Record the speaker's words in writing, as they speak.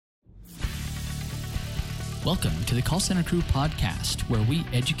Welcome to the Call Center Crew podcast, where we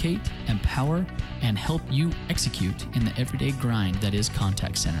educate, empower, and help you execute in the everyday grind that is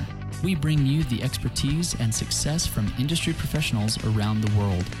contact center. We bring you the expertise and success from industry professionals around the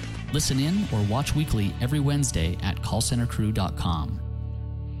world. Listen in or watch weekly every Wednesday at callcentercrew.com.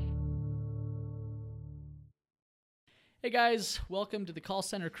 Hey guys, welcome to the Call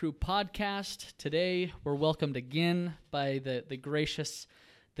Center Crew podcast. Today we're welcomed again by the gracious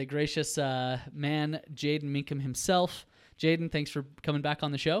man, Jaden Mecham himself. Jaden, thanks for coming back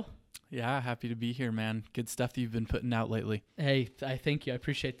on the show. Yeah, happy to be here, man. Good stuff that you've been putting out lately. Hey, I thank you. I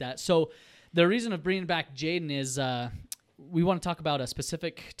appreciate that. So the reason of bringing back Jaden is we want to talk about a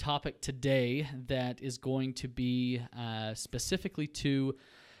specific topic today that is going to be specifically to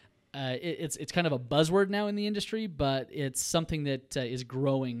it's kind of a buzzword now in the industry, but it's something that is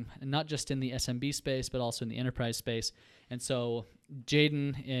growing, and not just in the SMB space, but also in the enterprise space. And so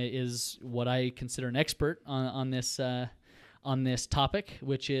Jaden is what I consider an expert on this topic,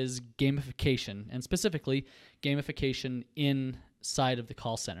 which is gamification, and specifically gamification inside of the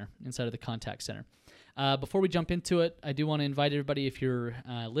call center, inside of the contact center. Before we jump into it, I do want to invite everybody, if you're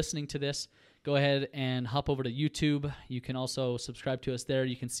listening to this, go ahead and hop over to YouTube. You can also subscribe to us there.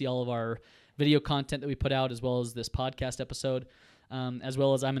 You can see all of our video content that we put out, as well as this podcast episode, as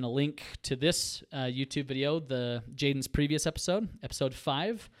well as I'm going to link to this YouTube video, Jaden's previous episode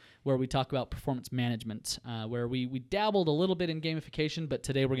 5, where we talk about performance management, where we dabbled a little bit in gamification, but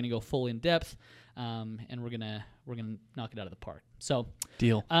today we're going to go full in depth, and we're gonna knock it out of the park. So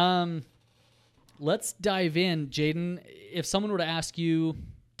deal. Let's dive in, Jaden. If someone were to ask you,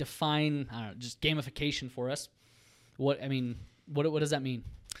 define, I don't know, just gamification for us, what does that mean?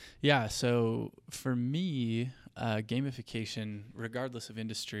 Yeah, so for me, gamification, regardless of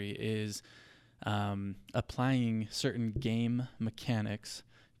industry, is applying certain game mechanics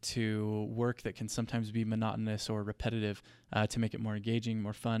to work that can sometimes be monotonous or repetitive to make it more engaging,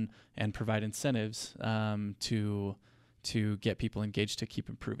 more fun, and provide incentives to get people engaged to keep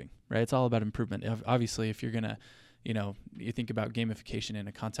improving, right? It's all about improvement. Obviously, if you're going to, you think about gamification in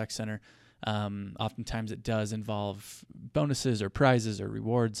a contact center, oftentimes it does involve bonuses or prizes or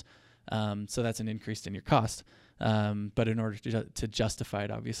rewards. So that's an increase in your cost. But in order to justify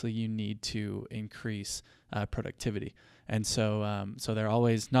it, obviously, you need to increase productivity. And so there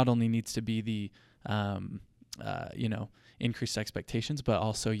always not only needs to be the, increased expectations, but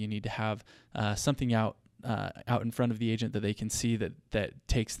also you need to have something out in front of the agent that they can see that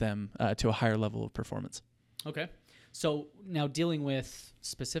takes them to a higher level of performance. Okay. So now dealing with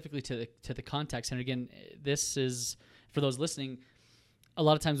specifically to the contact center, again, this is, for those listening, a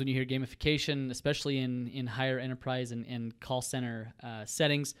lot of times when you hear gamification, especially in higher enterprise and call center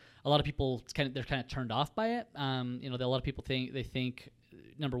settings, a lot of people they're kind of turned off by it. A lot of people think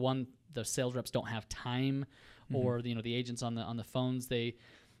number one, the sales reps don't have time, or the agents on the phones. They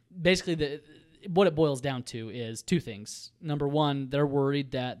basically what it boils down to is two things. Number one, they're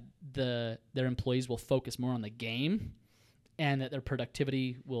worried that their employees will focus more on the game, and that their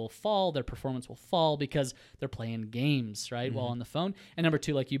productivity will fall, their performance will fall because they're playing games, right, while on the phone. And number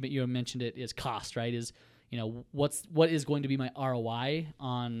two, like you mentioned, it is cost, right? Is what is going to be my ROI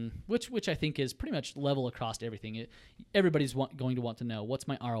on which I think is pretty much level across everything. Everybody's going to want to know, what's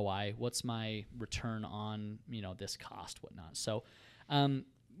my ROI, what's my return on this cost, whatnot. So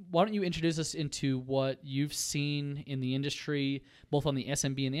why don't you introduce us into what you've seen in the industry, both on the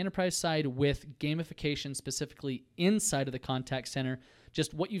SMB and the enterprise side, with gamification specifically inside of the contact center,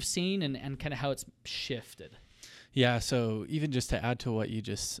 just what you've seen and kind of how it's shifted. Yeah, so even just to add to what you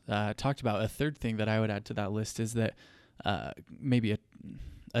just talked about, a third thing that I would add to that list is that maybe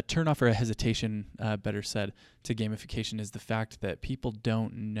a turnoff or a hesitation, better said, to gamification is the fact that people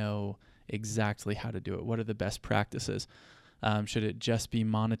don't know exactly how to do it. What are the best practices? Should it just be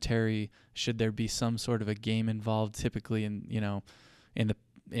monetary? Should there be some sort of a game involved? Typically, in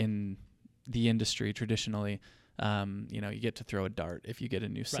the industry, traditionally, you get to throw a dart if you get a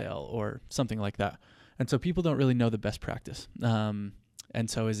new sale, right, or something like that. And so people don't really know the best practice. And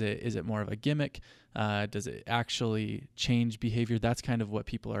so is it more of a gimmick? Does it actually change behavior? That's kind of what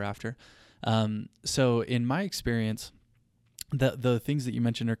people are after. So in my experience, the things that you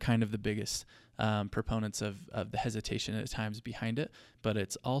mentioned are kind of the biggest proponents of the hesitation at times behind it, but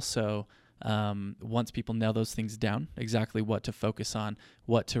it's also once people nail those things down, exactly what to focus on,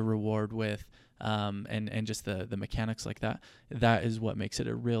 what to reward with, and just the mechanics like that, that is what makes it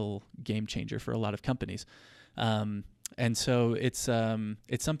a real game changer for a lot of companies. And so it's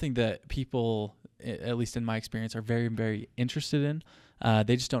something that people, at least in my experience, are very, very interested in.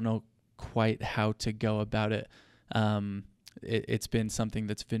 They just don't know quite how to go about it it's been something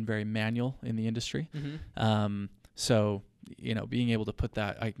that's been very manual in the industry. Mm-hmm. So, being able to put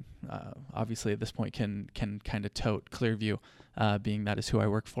that, I obviously at this point can kind of tote Clearview, being that is who I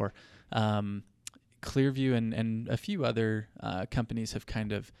work for. Clearview and a few other companies have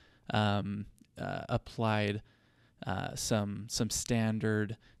kind of applied some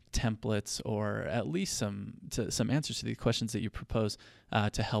standard templates, or at least some answers to the questions that you propose,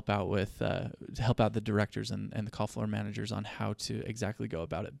 to help out the directors and the call floor managers on how to exactly go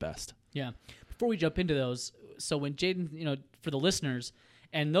about it best. Yeah. Before we jump into those, so when Jaden, for the listeners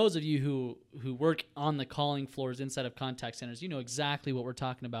and those of you who work on the calling floors inside of contact centers, you know exactly what we're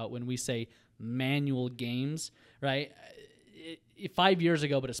talking about when we say manual games, right? 5 years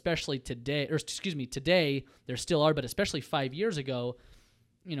ago, but especially today, today there still are, but especially 5 years ago,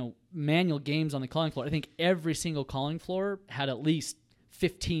 manual games on the calling floor. I think every single calling floor had at least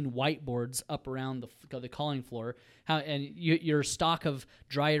 15 whiteboards up around the calling floor. Your stock of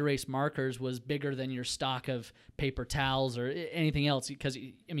dry erase markers was bigger than your stock of paper towels or anything else, because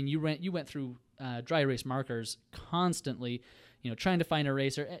you went through dry erase markers constantly, trying to find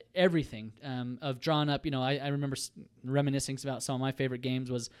eraser, everything, of drawn up. I remember reminiscing about some of my favorite games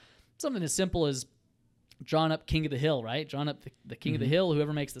was something as simple as drawn up King of the Hill, right? Drawn up the King of the Hill.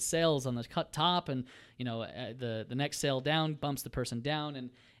 Whoever makes the sales on the cut top, and the next sale down bumps the person down,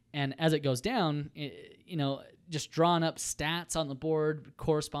 and as it goes down, just drawn up stats on the board,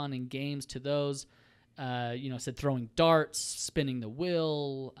 corresponding games to those. Said throwing darts, spinning the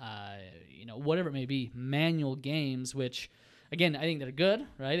wheel, whatever it may be, manual games, which again I think they're good,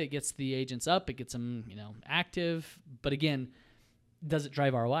 right? It gets the agents up, it gets them active, but again, does it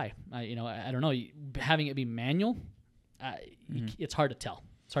drive ROI? I don't know. Having it be manual, it's hard to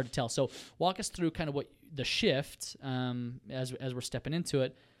tell. So walk us through kind of what the shift, as we're stepping into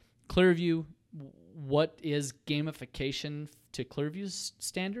it. Clearview, what is gamification to Clearview's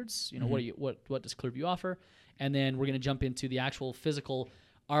standards? What does Clearview offer? And then we're going to jump into the actual physical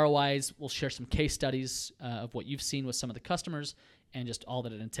ROIs. We'll share some case studies of what you've seen with some of the customers and just all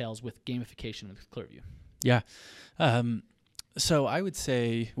that it entails with gamification with Clearview. Yeah. So I would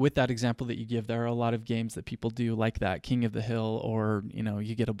say with that example that you give, there are a lot of games that people do like that, King of the Hill, or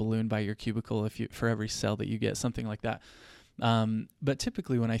you get a balloon by your cubicle for every cell that you get, something like that. But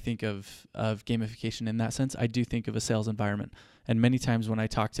typically when I think of gamification in that sense, I do think of a sales environment. And many times when I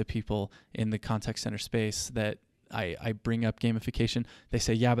talk to people in the contact center space that I bring up gamification, they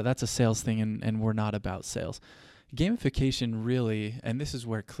say, yeah, but that's a sales thing and we're not about sales. Gamification really, and this is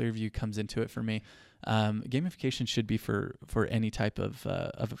where Clearview comes into it for me, gamification should be for any type of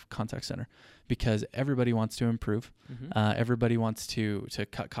a contact center, because everybody wants to improve. Everybody wants to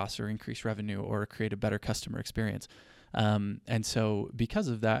cut costs or increase revenue or create a better customer experience. And so because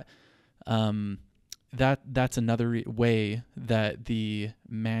of that, that's another way that the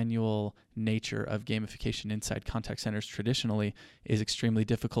manual nature of gamification inside contact centers traditionally is extremely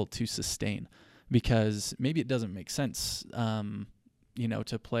difficult to sustain, because maybe it doesn't make sense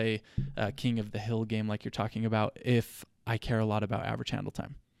to play a King of the Hill game like you're talking about if I care a lot about average handle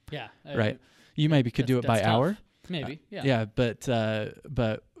time. Yeah. Right. You maybe could do it by tough. hour. Maybe. Yeah. Yeah.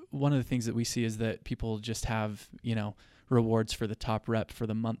 But one of the things that we see is that people just have, rewards for the top rep for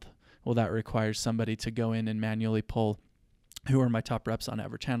the month. Well, that requires somebody to go in and manually pull who are my top reps on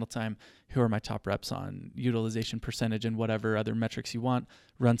average handle time, who are my top reps on utilization percentage, and whatever other metrics you want,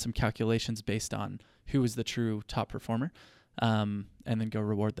 run some calculations based on who is the true top performer. And then go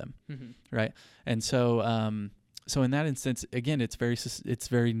reward them, right? And so, so in that instance, again, it's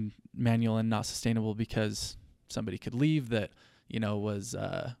very manual and not sustainable, because somebody could leave that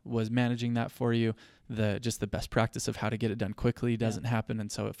was managing that for you. The best practice of how to get it done quickly doesn't happen,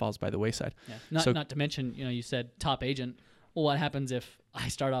 and so it falls by the wayside. Yeah. Not to mention, you said top agent. Well, what happens if I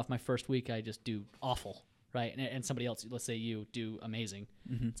start off my first week, I just do awful, right? And somebody else, let's say you, do amazing.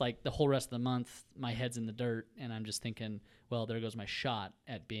 It's like the whole rest of the month, my head's in the dirt, and I'm just thinking, well, there goes my shot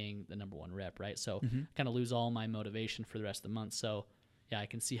at being the number one rep, right? So kind of lose all my motivation for the rest of the month. So yeah, I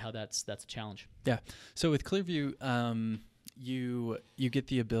can see how that's a challenge. Yeah. So with Clearview, you get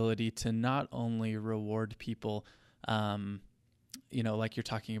the ability to not only reward people, like you're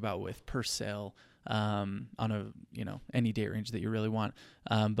talking about with per sale, on a any date range that you really want,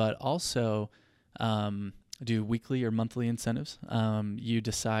 but also do weekly or monthly incentives. You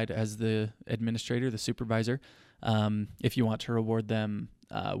decide as the administrator, the supervisor, if you want to reward them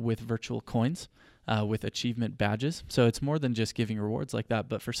with virtual coins, with achievement badges. So it's more than just giving rewards like that,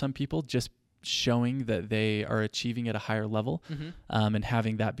 but for some people, just showing that they are achieving at a higher level, and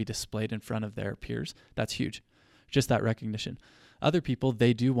having that be displayed in front of their peers, that's huge. Just that recognition. Other people,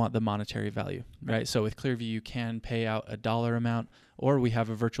 they do want the monetary value, right? So with Clearview, you can pay out a dollar amount, or we have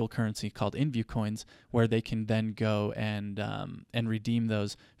a virtual currency called InView coins where they can then go and redeem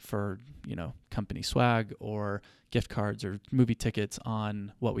those for, company swag or gift cards or movie tickets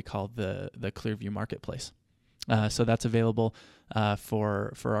on what we call the Clearview marketplace. So that's available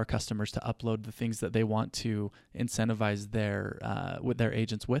for our customers to upload the things that they want to incentivize their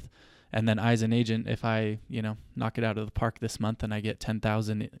agents with. And then I, as an agent, if I, knock it out of the park this month and I get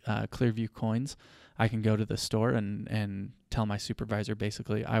 10,000 Clearview coins, I can go to the store and tell my supervisor,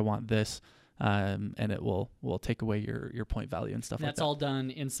 basically, I want this, and it will take away your point value and stuff like that. That's all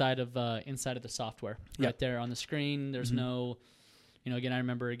done inside of the software, right there on the screen. There's no, again, I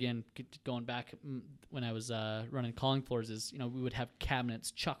remember, going back when I was running calling floors is, we would have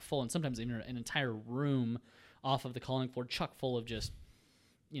cabinets chock full, and sometimes even an entire room off of the calling floor chock full of just,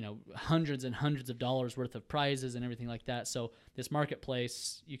 hundreds and hundreds of dollars worth of prizes and everything like that. So this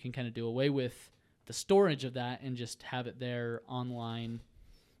marketplace, you can kind of do away with the storage of that and just have it there online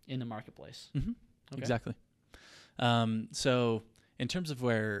in the marketplace. Mm-hmm. Okay. Exactly. So in terms of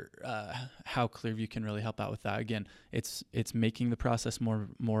how Clearview can really help out with that, again, it's making the process more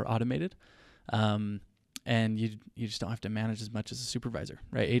automated, and you just don't have to manage as much as a supervisor,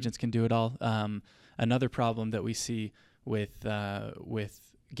 right? Agents can do it all. Another problem that we see with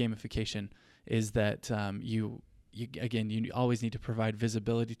gamification is that you always need to provide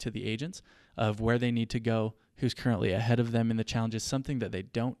visibility to the agents of where they need to go, who's currently ahead of them in the challenges, something that they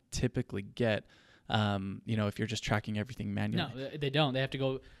don't typically get, if you're just tracking everything manually. No, they don't. They have to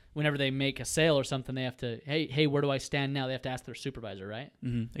go, whenever they make a sale or something, they have to, hey, where do I stand now? They have to ask their supervisor, right?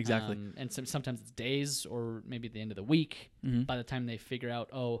 Mm-hmm, exactly. And sometimes it's days or maybe at the end of the week by the time they figure out,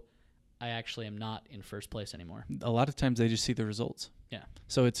 I actually am not in first place anymore. A lot of times they just see the results. Yeah.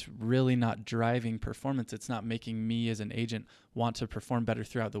 So it's really not driving performance. It's not making me as an agent want to perform better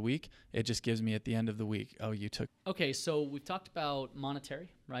throughout the week. It just gives me at the end of the week, you took. Okay, so we've talked about monetary,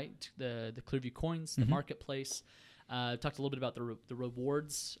 right? The Clearview coins, the marketplace. Talked a little bit about the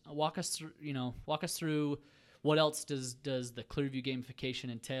rewards. Walk us through what else does the Clearview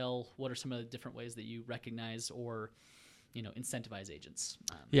gamification entail? What are some of the different ways that you recognize or incentivize agents?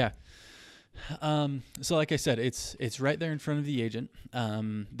 So like I said, it's right there in front of the agent.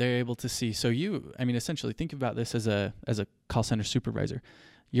 They're able to see. So essentially think about this as a call center supervisor.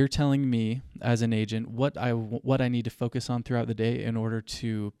 You're telling me as an agent what I need to focus on throughout the day in order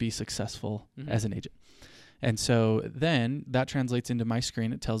to be successful as an agent. And so then that translates into my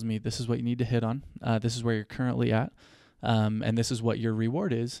screen. It tells me this is what you need to hit on. This is where you're currently at. And this is what your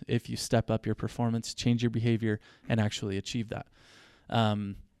reward is if you step up your performance, change your behavior, and actually achieve that.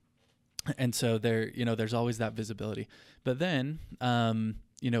 And so there's always that visibility. But then,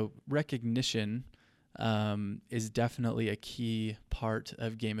 recognition is definitely a key part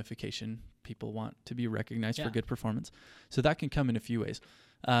of gamification. People want to be recognized for good performance. So that can come in a few ways.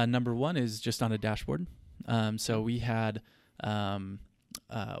 Number one is just on a dashboard. So we had one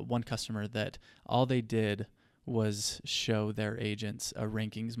customer that all they did was show their agents a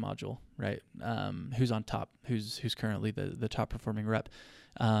rankings module, right? Who's on top, who's currently the top performing rep.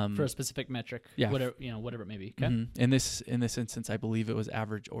 For a specific metric, whatever it may be. Okay. In this instance, I believe it was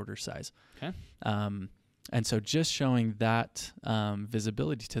average order size. Okay. And so just showing that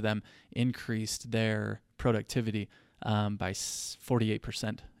visibility to them increased their productivity by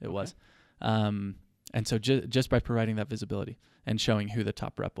 48%. It was. And so just by providing that visibility and showing who the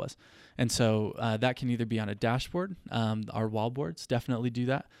top rep was. And so that can either be on a dashboard. Our wall boards definitely do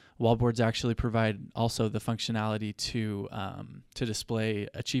that. Wall boards actually provide also the functionality to display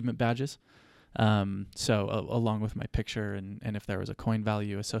achievement badges. So along with my picture and if there was a coin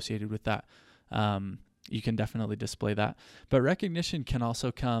value associated with that, you can definitely display that. But recognition can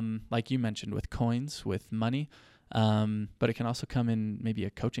also come, like you mentioned, with coins, with money, but it can also come in maybe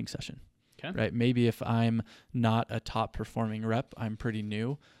a coaching session. Okay. Right? Maybe if I'm not a top performing rep, I'm pretty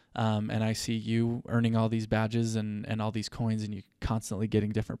new, and I see you earning all these badges and all these coins and you constantly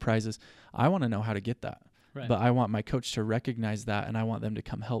getting different prizes. I want to know how to get that. Right. But I want my coach to recognize that, and I want them to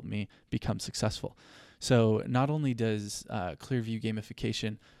come help me become successful. So not only does Clearview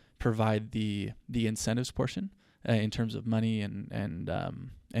gamification provide the incentives portion in terms of money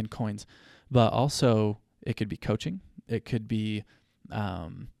and coins, but also it could be coaching. It could be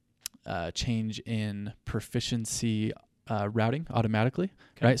change in proficiency routing automatically,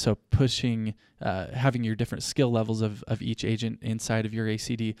 right? So pushing, having your different skill levels of each agent inside of your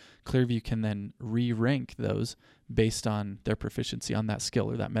ACD, Clearview can then re-rank those based on their proficiency on that skill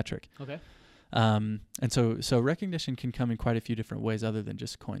or that metric. Okay. And so recognition can come in quite a few different ways other than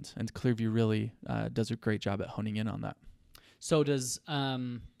just coins. And Clearview really does a great job at honing in on that. So does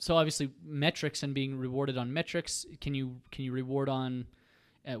so obviously metrics and being rewarded on metrics, can you reward on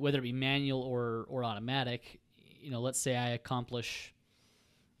whether it be manual or automatic? Let's say I accomplish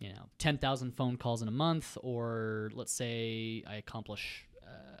 10,000 phone calls in a month, or let's say I accomplish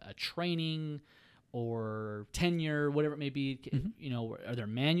a training or tenure, whatever it may be. Are there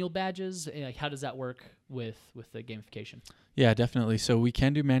manual badges? Like, how does that work with the gamification? Yeah, definitely. So we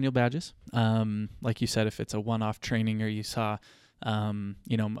can do manual badges. Like you said, if it's a one-off training or you saw, a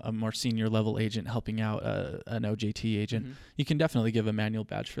more senior level agent helping out an OJT agent, you can definitely give a manual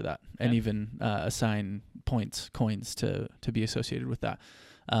badge for that, and even assign coins to be associated with that.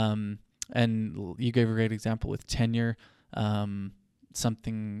 And you gave a great example with tenure.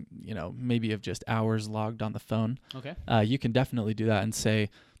 Something, maybe of just hours logged on the phone. Okay. You can definitely do that and say,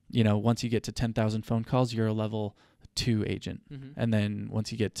 once you get to 10,000 phone calls, you're a level 2 agent. And then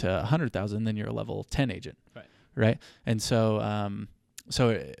once you get to 100,000, then you're a level 10 agent. Right. And so,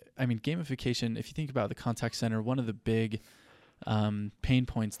 gamification, if you think about the contact center, one of the big pain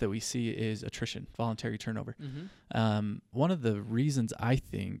points that we see is attrition, voluntary turnover. One of the reasons I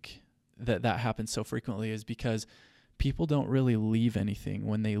think that happens so frequently is because people don't really leave anything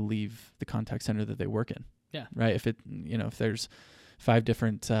when they leave the contact center that they work in. Yeah. Right. If there's 5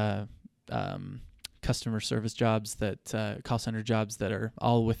 different customer service jobs call center jobs that are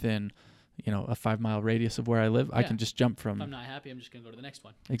all within, a 5-mile radius of where I live, I can just jump from. If I'm not happy, I'm just going to go to the next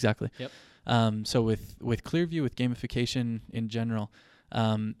one. Exactly. Yep. So with Clearview, with gamification in general,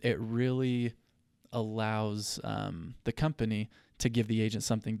 it really allows the company to give the agent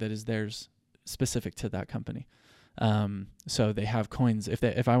something that is theirs, specific to that company. So they have coins.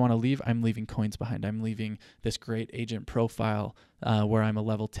 If I want to leave, I'm leaving coins behind. I'm leaving this great agent profile where I'm a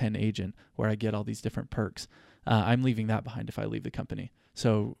level 10 agent, where I get all these different perks. I'm leaving that behind if I leave the company.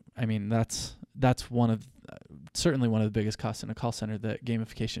 So that's certainly one of the biggest costs in a call center that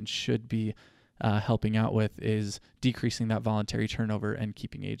gamification should be helping out with, is decreasing that voluntary turnover and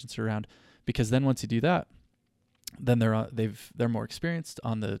keeping agents around. Because then once you do that, then they're more experienced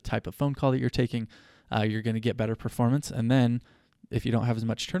on the type of phone call that you're taking. You're going to get better performance, and then if you don't have as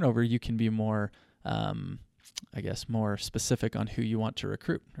much turnover, you can be more, more specific on who you want to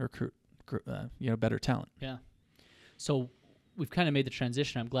recruit, better talent. Yeah. So we've kind of made the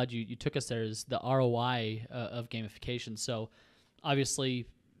transition. I'm glad you took us there. Is the ROI of gamification. So obviously,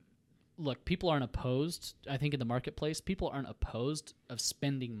 look, people aren't opposed. I think in the marketplace, people aren't opposed of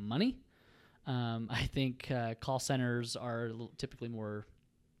spending money. I think call centers are typically more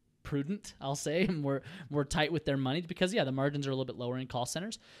prudent, I'll say, more tight with their money, because the margins are a little bit lower in call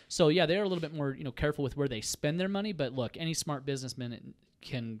centers. So they're a little bit more careful with where they spend their money. But look, any smart businessman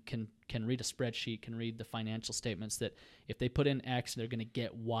can read a spreadsheet, can read the financial statements, that if they put in X, they're going to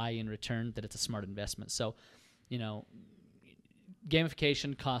get Y in return, that it's a smart investment. So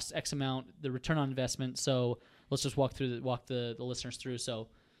gamification costs X amount, the return on investment. So let's just walk the listeners through. So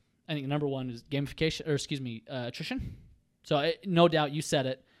I think number one is attrition. So no doubt you said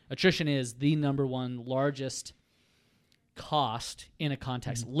it. Attrition is the number one largest cost in a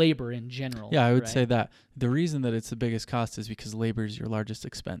context, labor in general. Yeah, I would say that the reason that it's the biggest cost is because labor is your largest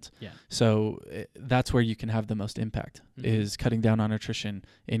expense. Yeah. So that's where you can have the most impact, is cutting down on attrition,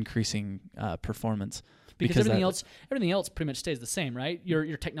 increasing performance. Because everything else pretty much stays the same, right?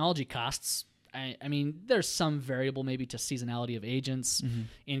 Your technology costs. I mean, there's some variable maybe to seasonality of agents,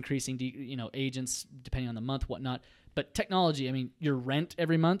 increasing agents depending on the month, whatnot. But technology, your rent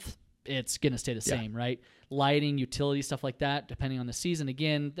every month, it's going to stay the same, right? Lighting, utility, stuff like that, depending on the season.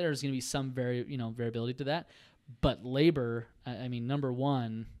 Again, there's going to be some variability to that. But labor, number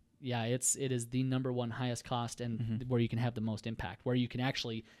one, it is the number one highest cost, and where you can have the most impact, where you can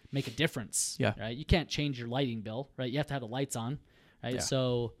actually make a difference. Yeah. Right? You can't change your lighting bill, right? You have to have the lights on, right? Yeah.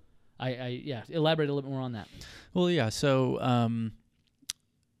 So, elaborate a little bit more on that. Well, yeah. So,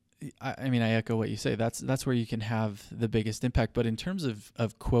 I echo what you say. That's where you can have the biggest impact. But in terms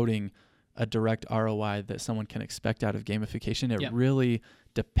of quoting a direct ROI that someone can expect out of gamification, it really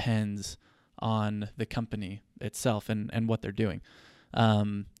depends on the company itself and what they're doing.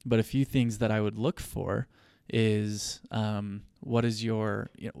 But a few things that I would look for is what is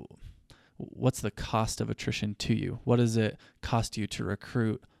what's the cost of attrition to you? What does it cost you to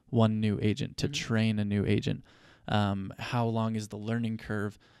recruit one new agent, to train a new agent? How long is the learning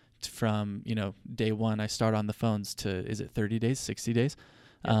curve from day one I start on the phones to, is it 30 days, 60 days?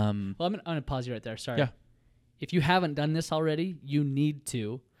 Well, I'm gonna pause you right there. Sorry. Yeah. If you haven't done this already, you need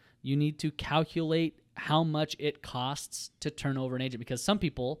to calculate how much it costs to turn over an agent, because some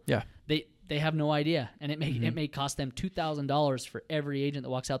people they have no idea, and it may cost them $2,000 for every agent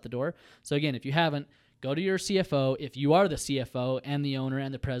that walks out the door. So again, if you haven't, go to your CFO. If you are the CFO and the owner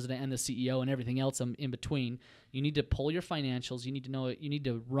and the president and the CEO and everything else in between, you need to pull your financials. You need to know it. You need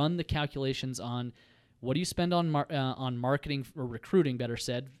to run the calculations on what do you spend on marketing or recruiting, better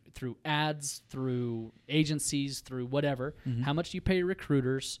said, through ads, through agencies, through whatever. How much do you pay your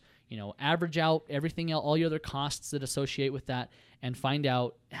recruiters? Average out everything else, all your other costs that associate with that, and find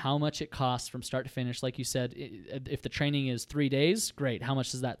out how much it costs from start to finish. Like you said, if the training is 3 days, great. How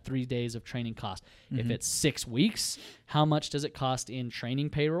much does that 3 days of training cost? If it's 6 weeks, how much does it cost in training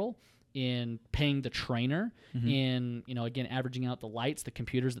payroll, in paying the trainer, in, again, averaging out the lights, the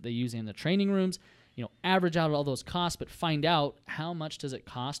computers that they use in the training rooms, average out all those costs, but find out how much does it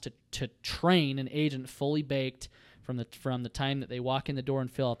cost to train an agent fully baked from the time that they walk in the door and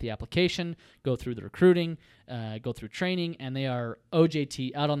fill out the application, go through the recruiting, go through training, and they are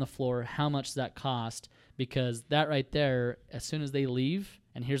OJT out on the floor. How much does that cost? Because that right there, as soon as they leave,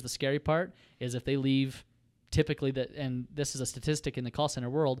 and here's the scary part, is if they leave, typically, and this is a statistic in the call center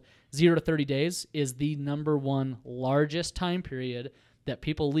world, 0 to 30 days is the number one largest time period that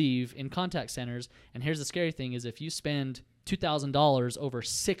people leave in contact centers. And here's the scary thing is if you spend $2,000 over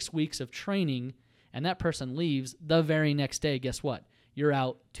 6 weeks of training and that person leaves the very next day, guess what? You're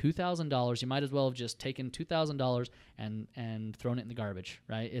out $2,000. You might as well have just taken $2,000 and thrown it in the garbage,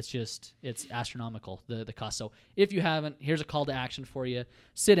 right? It's astronomical, the cost. So if you haven't, here's a call to action for you.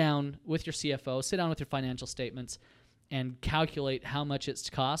 Sit down with your CFO, sit down with your financial statements, and calculate how much it's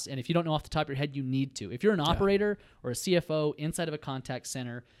costs. And if you don't know off the top of your head, you need to. If you're an operator or a CFO inside of a contact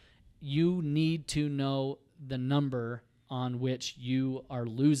center, you need to know the number on which you are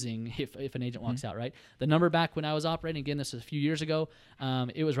losing if an agent walks out, right? The number back when I was operating, again, this was a few years ago,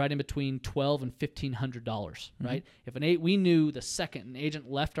 it was right in between $1,200 and $1,500, right? If we knew the second an agent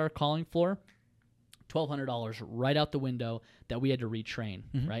left our calling floor, $1,200 right out the window that we had to retrain,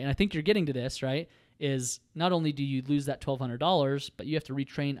 right? And I think you're getting to this, right? Is not only do you lose that $1,200, but you have to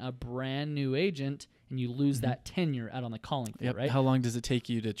retrain a brand new agent, and you lose that tenure out on the calling floor, right? How long does it take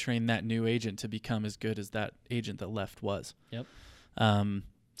you to train that new agent to become as good as that agent that left was? Yep.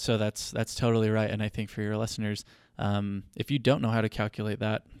 So that's totally right. And I think for your listeners, if you don't know how to calculate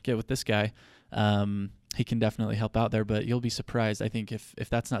that, get with this guy. He can definitely help out there, but you'll be surprised. I think if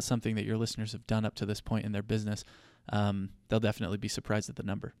that's not something that your listeners have done up to this point in their business, they'll definitely be surprised at the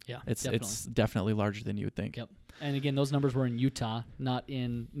number. Yeah, it's definitely larger than you would think. Yep. And again, those numbers were in Utah, not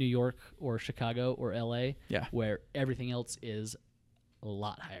in New York or Chicago or LA, where everything else is a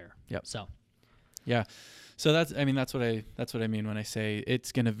lot higher. Yep. So, yeah. So that's what I mean when I say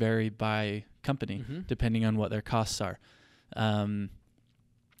it's going to vary by company depending on what their costs are.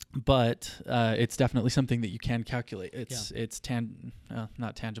 But it's definitely something that you can calculate. It's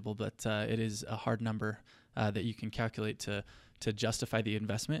not tangible, but it is a hard number that you can calculate to justify the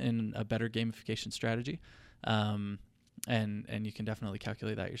investment in a better gamification strategy, and you can definitely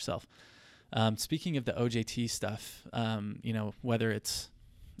calculate that yourself. Speaking of the OJT stuff, whether it's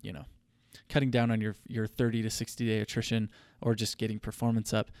cutting down on your 30 to 60 day attrition or just getting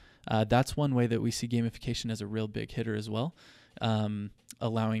performance up, that's one way that we see gamification as a real big hitter as well.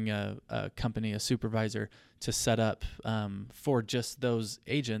 Allowing a company, a supervisor, to set up for just those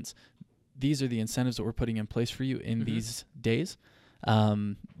agents. These are the incentives that we're putting in place for you in these days,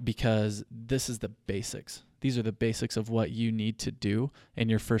 because this is the basics. These are the basics of what you need to do in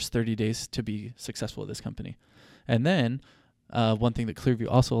your first 30 days to be successful at this company. And then one thing that Clearview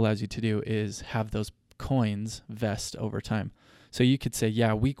also allows you to do is have those coins vest over time. So you could say,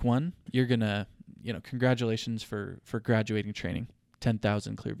 week 1, you're going to, congratulations for graduating training,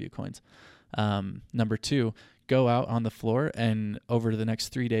 10,000 Clearview coins. Number 2, go out on the floor and over the next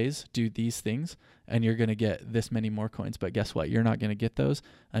 3 days, do these things, and you're going to get this many more coins. But guess what? You're not going to get those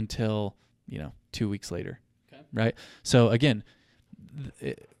until, 2 weeks later. Okay. Right? So again,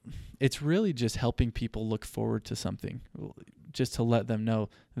 it's really just helping people look forward to something, just to let them know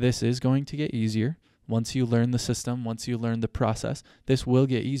this is going to get easier. Once you learn the system, once you learn the process, this will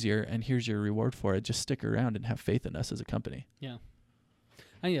get easier, and here's your reward for it. Just stick around and have faith in us as a company. Yeah.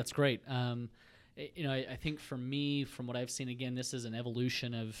 I think that's great. I think for me, from what I've seen, again, this is an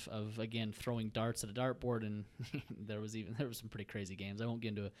evolution of again, throwing darts at a dartboard, and there was some pretty crazy games. I won't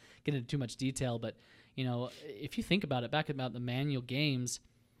get into too much detail, but if you think about it, back about the manual games,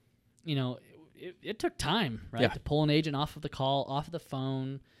 it took time, right, to pull an agent off of the call, off of the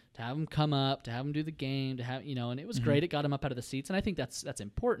phone, to have them come up, to have them do the game, to have and it was great. It got them up out of the seats, and I think that's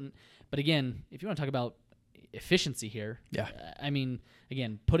important. But again, if you want to talk about efficiency here,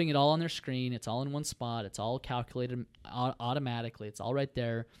 again, putting it all on their screen, it's all in one spot, it's all calculated automatically, it's all right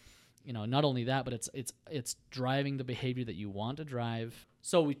there. Not only that, but it's driving the behavior that you want to drive.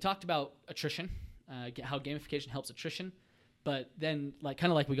 So we talked about attrition. how gamification helps attrition. But then, kind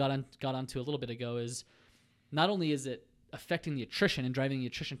of like we got onto a little bit ago, is not only is it affecting the attrition and driving the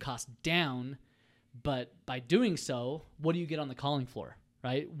attrition costs down, but by doing so, what do you get on the calling floor,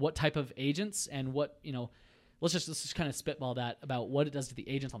 right? What type of agents and what, let's just kind of spitball that about what it does to the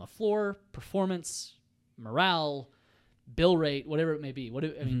agents on the floor, performance, morale, bill rate, whatever it may be.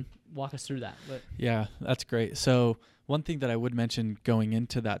 Walk us through that. Yeah, that's great. So one thing that I would mention going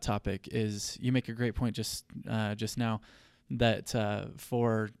into that topic is you make a great point just now that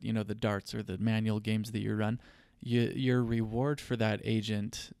for the darts or the manual games that you run, your reward for that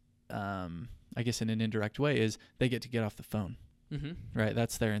agent, I guess in an indirect way, is they get to get off the phone, right?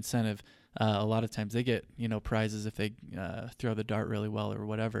 That's their incentive. A lot of times they get prizes if they throw the dart really well or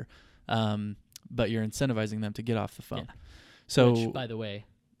whatever, but you're incentivizing them to get off the phone. Yeah. So, which, by the way,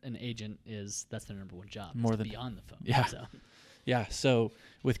 an agent that's their number one job, more than to be on the phone. Yeah. Yeah. So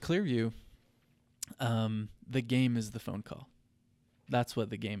with Clearview, the game is the phone call. That's what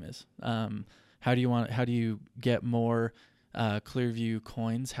the game is. How do you get more Clearview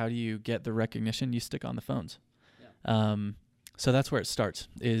coins? How do you get the recognition? You stick on the phones. Yeah. So that's where it starts,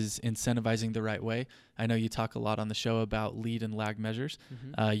 is incentivizing the right way. I know you talk a lot on the show about lead and lag measures.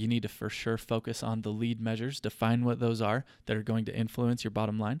 You need to for sure focus on the lead measures, define what those are that are going to influence your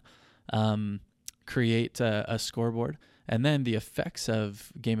bottom line, create a scoreboard, and then the effects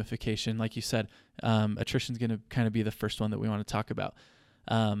of gamification. Like you said, attrition is going to kind of be the first one that we want to talk about.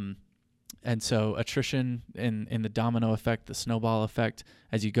 And so attrition in the domino effect, the snowball effect,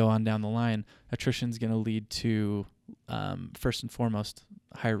 as you go on down the line, attrition is going to lead to, first and foremost,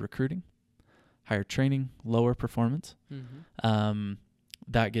 higher recruiting, higher training, lower performance.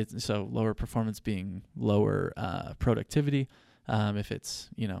 So lower performance being lower productivity. If it's,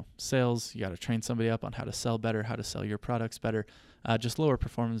 sales, you got to train somebody up on how to sell better, how to sell your products better, just lower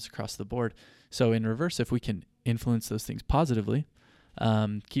performance across the board. So in reverse, if we can influence those things positively,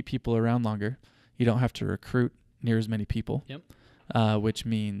 keep people around longer, you don't have to recruit near as many people, which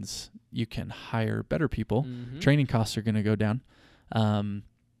means you can hire better people. Training costs are going to go down.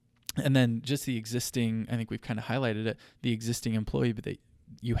 And then just the existing, I think we've kind of highlighted it, the existing employee that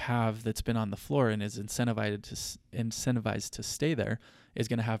you have that's been on the floor and is incentivized to stay there is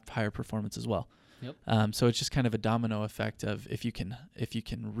going to have higher performance as well. So it's just kind of a domino effect of if you can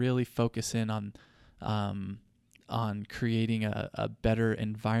really focus in on creating a better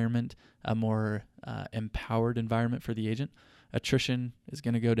environment, a more empowered environment for the agent, attrition is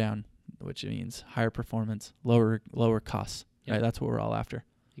going to go down, which means higher performance, lower costs. Right? That's what we're all after.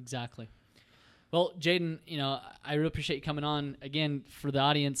 Exactly. Well, Jaden, I really appreciate you coming on. Again, for the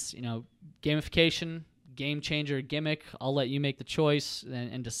audience, gamification, game changer, gimmick, I'll let you make the choice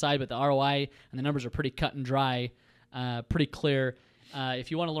and decide, but the ROI and the numbers are pretty cut and dry, pretty clear.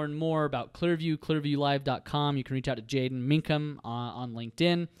 If you want to learn more about Clearview, clearviewlive.com, you can reach out to Jaden Mecham on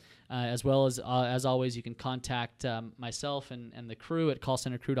LinkedIn, as well as always, you can contact myself and the crew at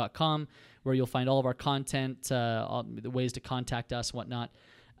callcentercrew.com, where you'll find all of our content, all the ways to contact us, whatnot.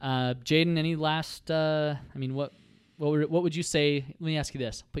 Jaden, any last? What would you say? Let me ask you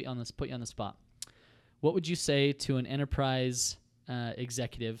this. Put you on the spot. What would you say to an enterprise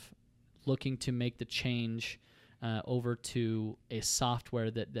executive looking to make the change over to a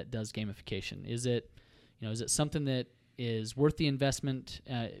software that does gamification? Is it something that is worth the investment?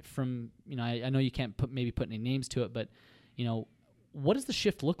 I know you can't put any names to it, but what does the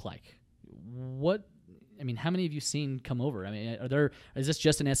shift look like? How many have you seen come over? Is this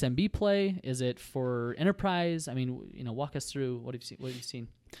just an SMB play? Is it for enterprise? Walk us through what have you seen?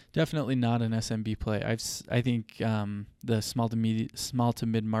 Definitely not an SMB play. I think the small to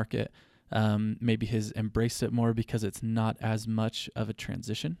mid market maybe has embraced it more because it's not as much of a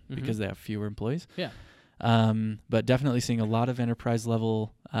transition because they have fewer employees. Yeah. But definitely seeing a lot of enterprise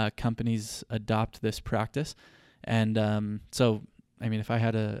level companies adopt this practice. And so, if I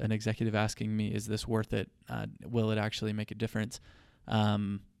had an executive asking me, is this worth it? Will it actually make a difference?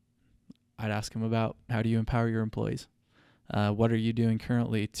 I'd ask them about, how do you empower your employees? What are you doing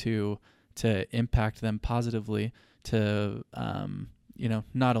currently to impact them positively, to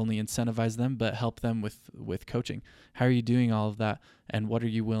not only incentivize them, but help them with coaching? How are you doing all of that? And what are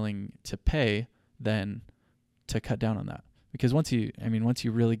you willing to pay then to cut down on that? Because once you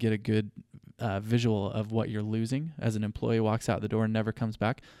really get a good visual of what you're losing as an employee walks out the door and never comes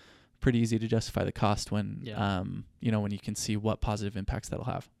back, pretty easy to justify the cost when when you can see what positive impacts that'll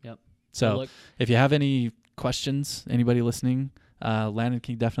have. Yep. So if you have any questions, anybody listening, Landon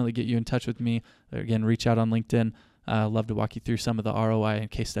can definitely get you in touch with me. Again, reach out on LinkedIn. Love to walk you through some of the ROI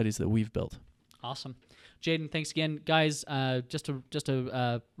and case studies that we've built. Awesome. Jaden, thanks again. Guys, just to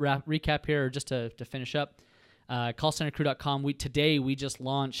recap here, or just to finish up, callcentercrew.com. Today we just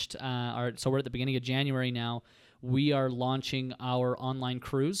launched so we're at the beginning of January now. We are launching our online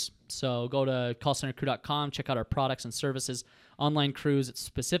cruise. So go to callcentercrew.com, check out our products and services. Online cruise, it's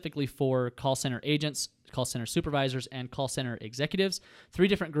specifically for call center agents, call center supervisors, and call center executives. 3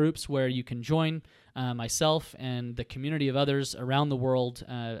 different groups where you can join myself and the community of others around the world.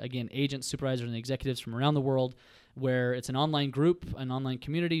 Again, agents, supervisors, and executives from around the world, where it's an online group, an online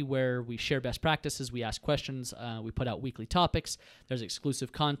community where we share best practices, we ask questions, we put out weekly topics, there's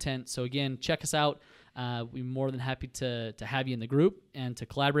exclusive content. So again, check us out. We're more than happy to have you in the group and to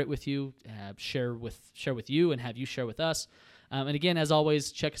collaborate with you, share with you, and have you share with us. And again, as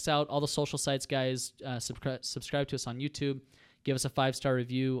always, check us out, all the social sites, guys. Subscribe to us on YouTube. Give us a 5-star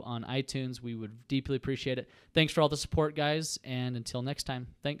review on iTunes. We would deeply appreciate it. Thanks for all the support, guys, and until next time,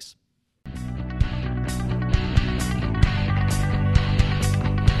 thanks.